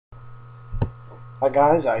Hi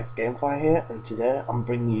guys, Ix GameFire here, and today I'm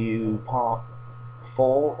bringing you part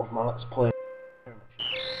 4 of my Let's Play.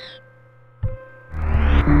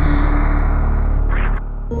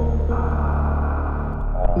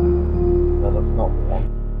 No, that's not the one.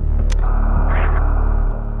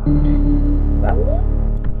 That one.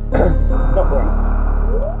 Not the one.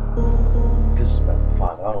 Because I spent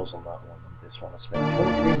 5 hours on that one, and this one I spent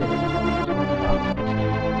 23 minutes on.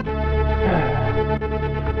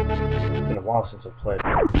 It's been a while since I've played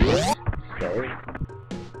this save,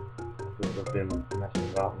 because I've been messing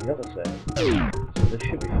about on the other save, so this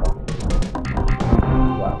should be fun.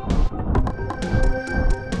 Well,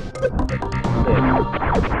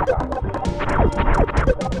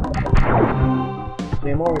 see,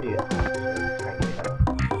 I'm already up.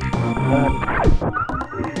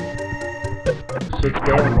 So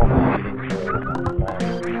today I'm not feeling good,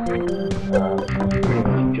 pretty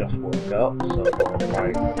much just woke up, so I thought I'd try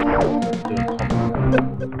doing something.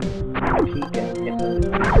 I keep getting hit with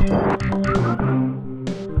this shit.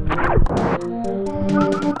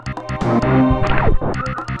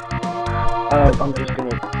 I'm just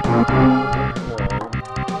gonna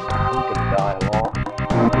die a lot.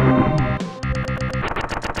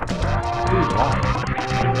 Who's that?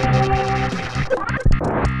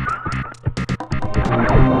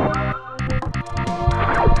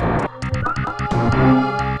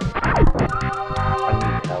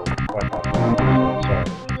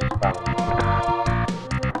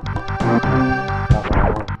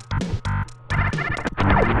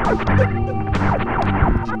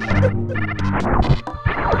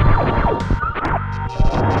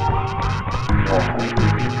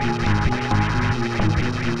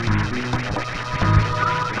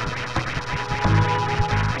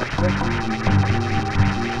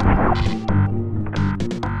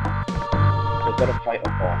 I've got to fight a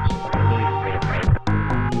boss. I need to fight.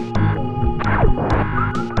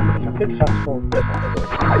 If I could fast forward this one a little.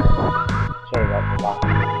 Sorry about the last.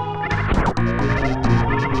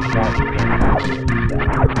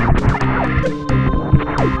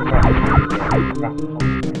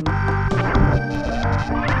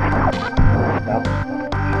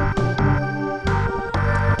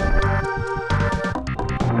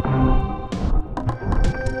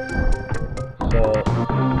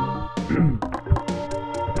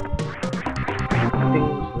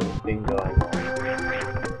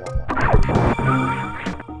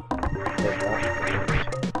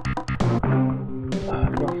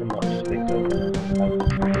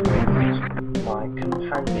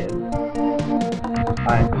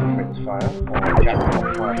 Ix GameFire, or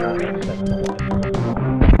GameFire,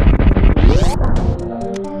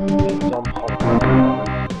 he's on holiday,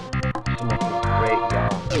 some of the great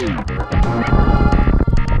yarns.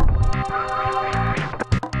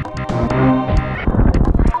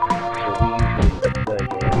 So we usually play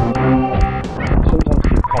games, sometimes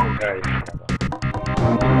do commentaries together.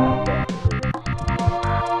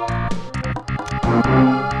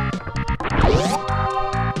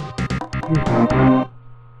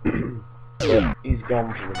 But he's gone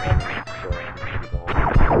for the moment, so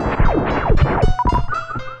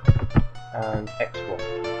and Xbox.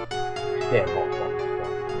 Stay locked on as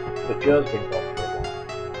well. But Joe's been gone for a while.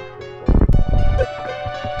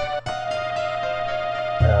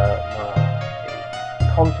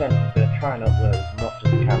 My content I'm going to try and upload as much as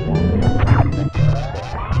I can while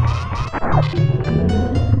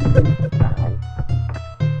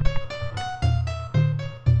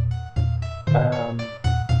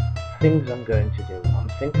things I'm going to do. I'm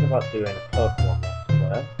thinking about doing a Pokemon Let's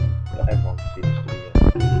Play that everyone seems to be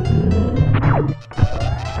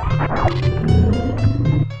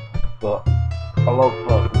but I love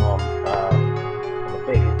Pokemon. I'm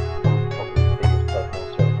probably the biggest Pokemon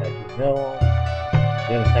storyteller you know of.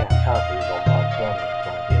 The only thing I can't do is online tournaments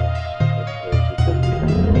on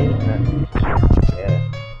the internet. Yeah.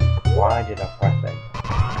 Why did I press enter?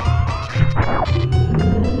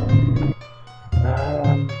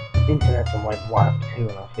 Internet's on like wipe 2,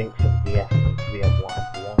 and I think for DS it needs to be on wipe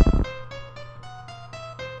 1.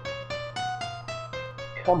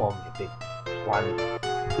 Come on, you big planet.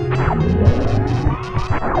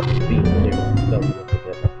 Beat 0, don't look at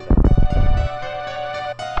it.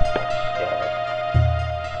 Scared.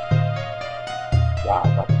 Wow,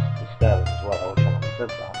 that's disturbing as well. I wish I hadn't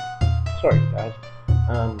said that. Sorry, guys.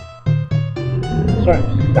 Sorry to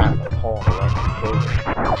stand in a corner waiting to kill them.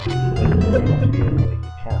 There's pretty much the only way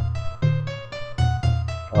you can.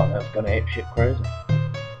 Oh, that's gonna ape shit crazy.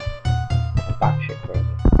 Back shit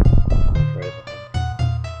crazy. Crazy.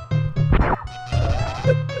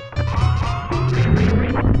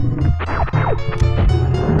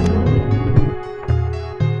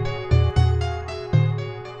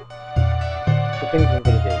 things I'm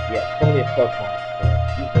going to do, yeah, probably a Pokemon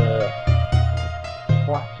either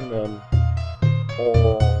Platinum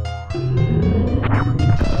or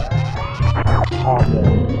Harder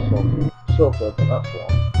Silver, but that's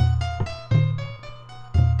one.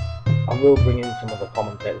 I will bring in some other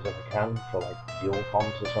commentators if I can, for like dual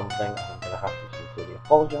comms or something. I'm going to have to sincerely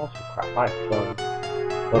apologise for crap microphones,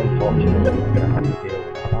 but unfortunately I'm going to have to deal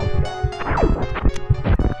with that, aren't you guys?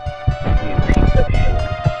 You piece of shit.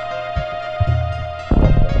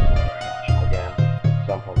 Again, so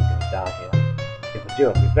I'm probably going to die here. If I do,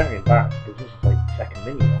 I'll be very embarrassed, because this is like the second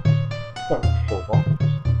mini-boss. It's not like full boss.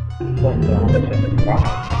 It's like 55.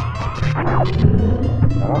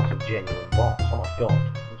 Now that's a genuine boss, oh my god.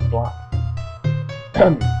 Black.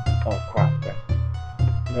 Oh crap, right.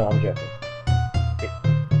 No, I'm joking. It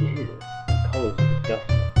is. The colour's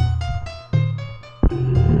disgusting.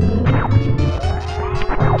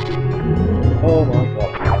 Oh my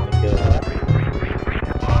god, I'm gonna kill that.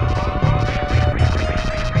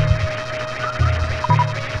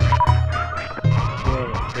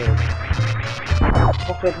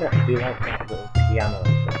 Also, I do like that little piano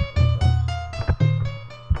and stuff.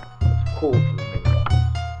 It's cool for the mini.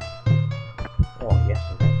 Oh yes,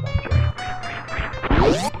 I made that joke.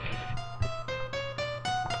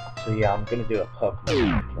 So yeah, I'm gonna do a Pokemon.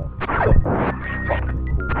 Fucking cool.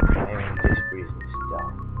 Anyone disagrees needs to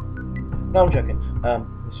die. No, I'm joking.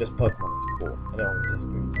 It's just Pokemon is cool. I don't want to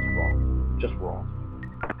disagree. It's wrong. Just wrong.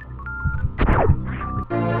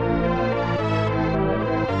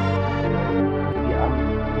 Yeah.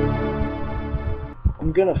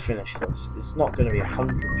 I'm gonna finish this. It's not gonna be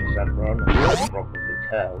 100% run. I can probably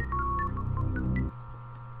tell.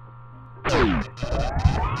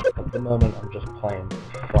 At the moment, I'm just playing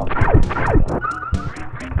for fun.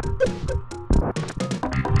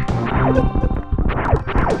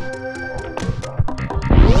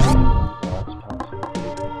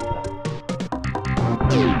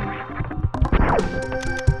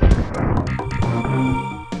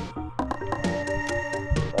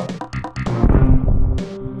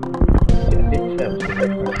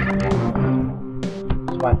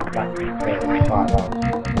 Despite the fact that it's 5 hours.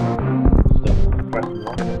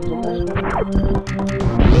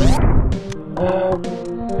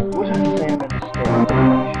 What did I say about the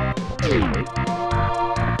stay?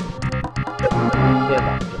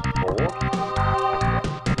 I'm just bored.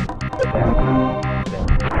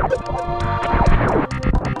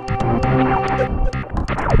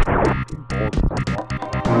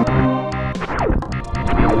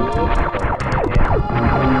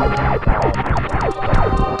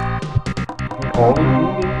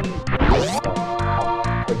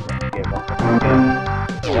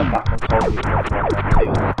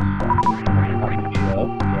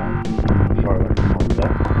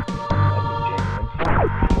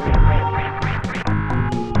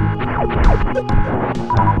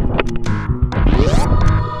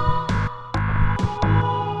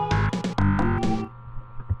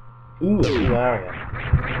 Ooh, a new area.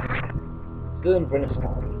 Still in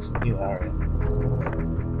British-Style, it's a new area.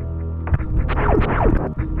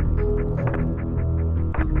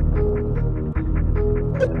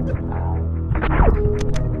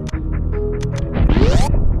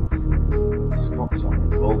 It's not something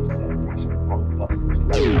bold there, pressing one button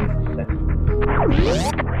to let it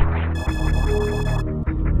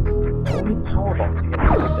I need power bomb to get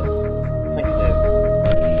this done. I think I do.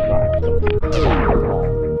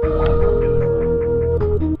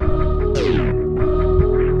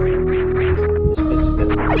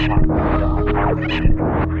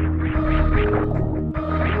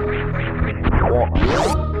 Right,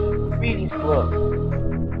 really slow.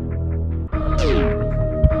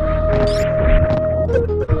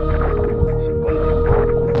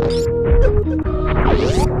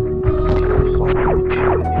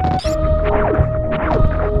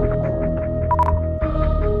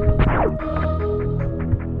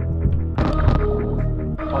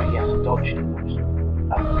 Oh yes, dodged it.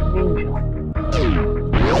 Ninja.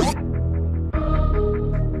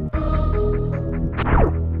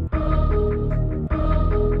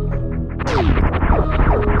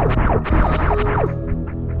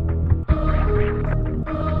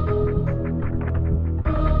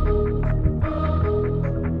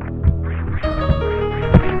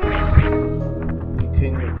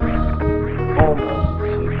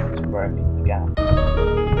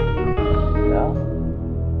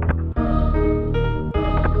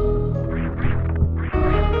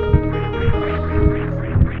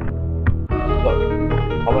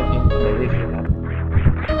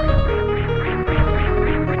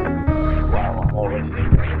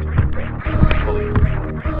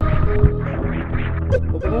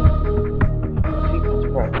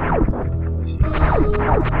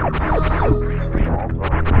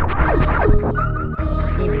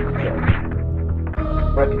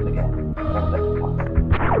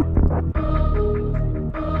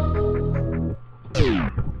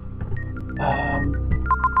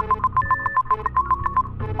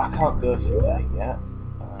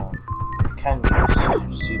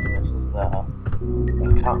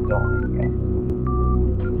 can't go on it yet.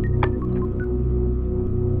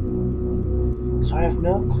 So I have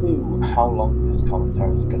no clue how long this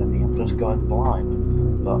commentary is going to be. I'm just going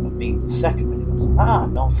blind. But I beat the second video. Ah,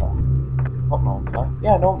 non-fair. Not non-fair.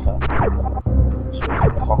 Yeah, non-fair.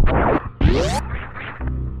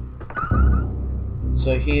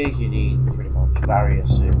 So here you need pretty much barrier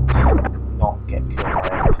suits, not get killed by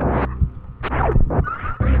anything.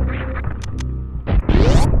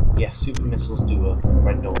 Yes, super missiles do a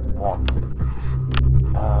red dot 1.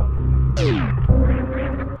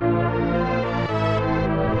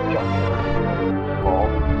 Jump fall.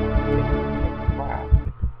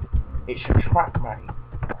 It should track me.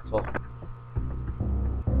 That's all.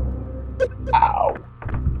 Ow!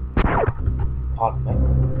 Pardon me.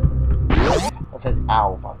 I said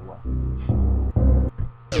ow, by the way.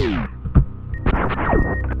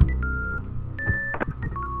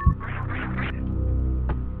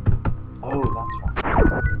 Oh, that's right.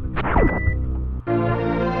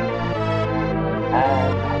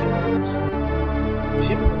 And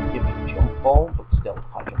she was give me jump ball, but still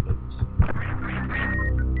high jump boots.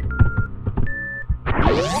 I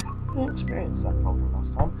experienced that problem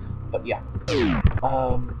last time, but yeah.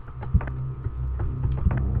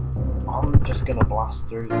 I'm just gonna blast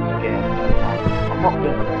through this game. I'm not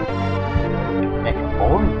gonna make a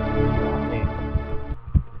boring video, you know what I mean?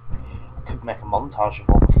 I could make a montage of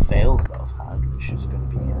all the fails that I've had, which is gonna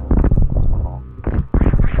be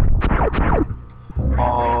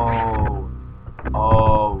Oh,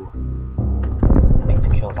 I need to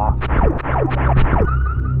kill that.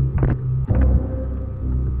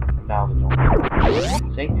 Now they don't.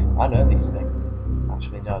 See, I know these things.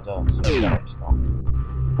 Actually, no, I don't. So it's not.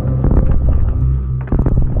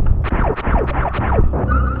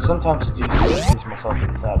 Sometimes I do use myself in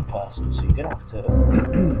third person, so you're gonna have to,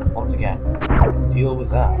 once again, deal with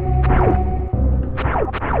that.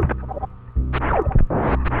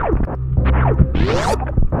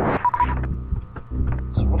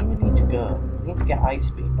 So what do we need to go? We need to get ice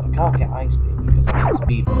beam, but I can't get ice beam because I need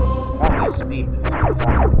speed. I can't get speed boost.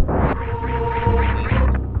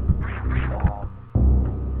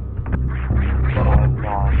 But I have no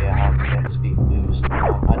idea how to get speed boost. I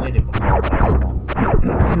did it before, but I don't know.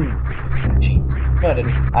 Cheat. No, I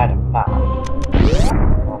didn't. I had a map.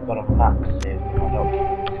 Well, I've got a map saved in my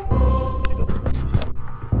document.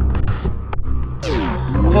 I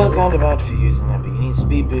feel kind of bad for using it, but you need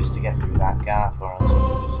speed boost to get through that gap, or else you're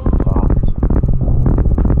just fucked.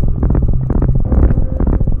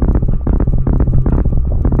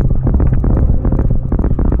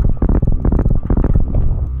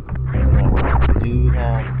 I don't know what to do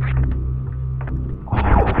now.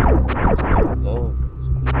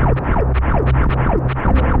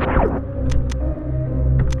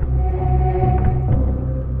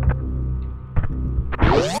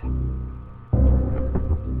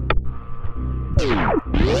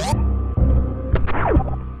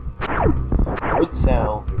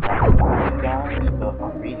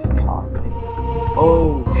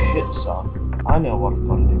 Oh shit, son. I know what I've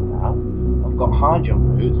got to do now. I've got high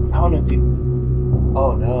jump boots. How do you...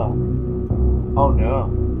 Oh no. Oh no.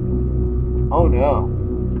 Oh no.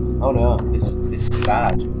 Oh no. This is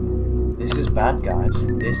bad. This is bad, guys.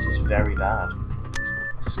 This is very bad.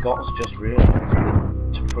 Scott's just realised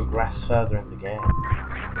that to progress further in the game,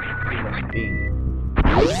 he must be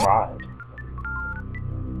tried.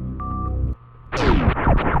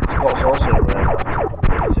 Scott's also realised that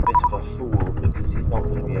he's a bit of a fool because he's not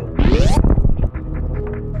going to be able to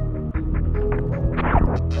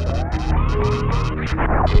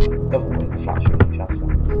double with the flash of the chance.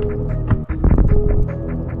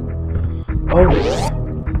 Oh no.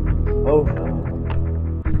 Oh no.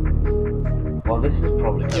 Well, this is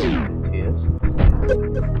probably going to be in tears.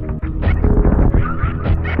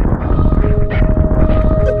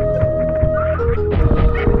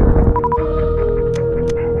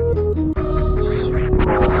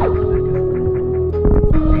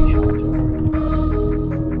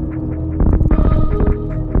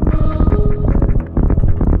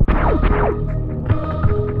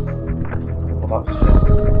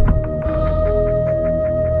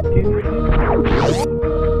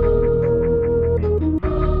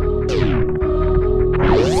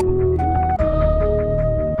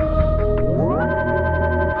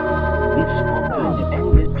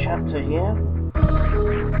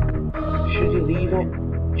 Should he leave it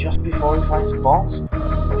just before he fights the boss?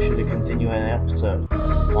 Or should he continue in the episode?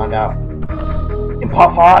 Find out in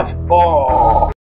part 5! Oh!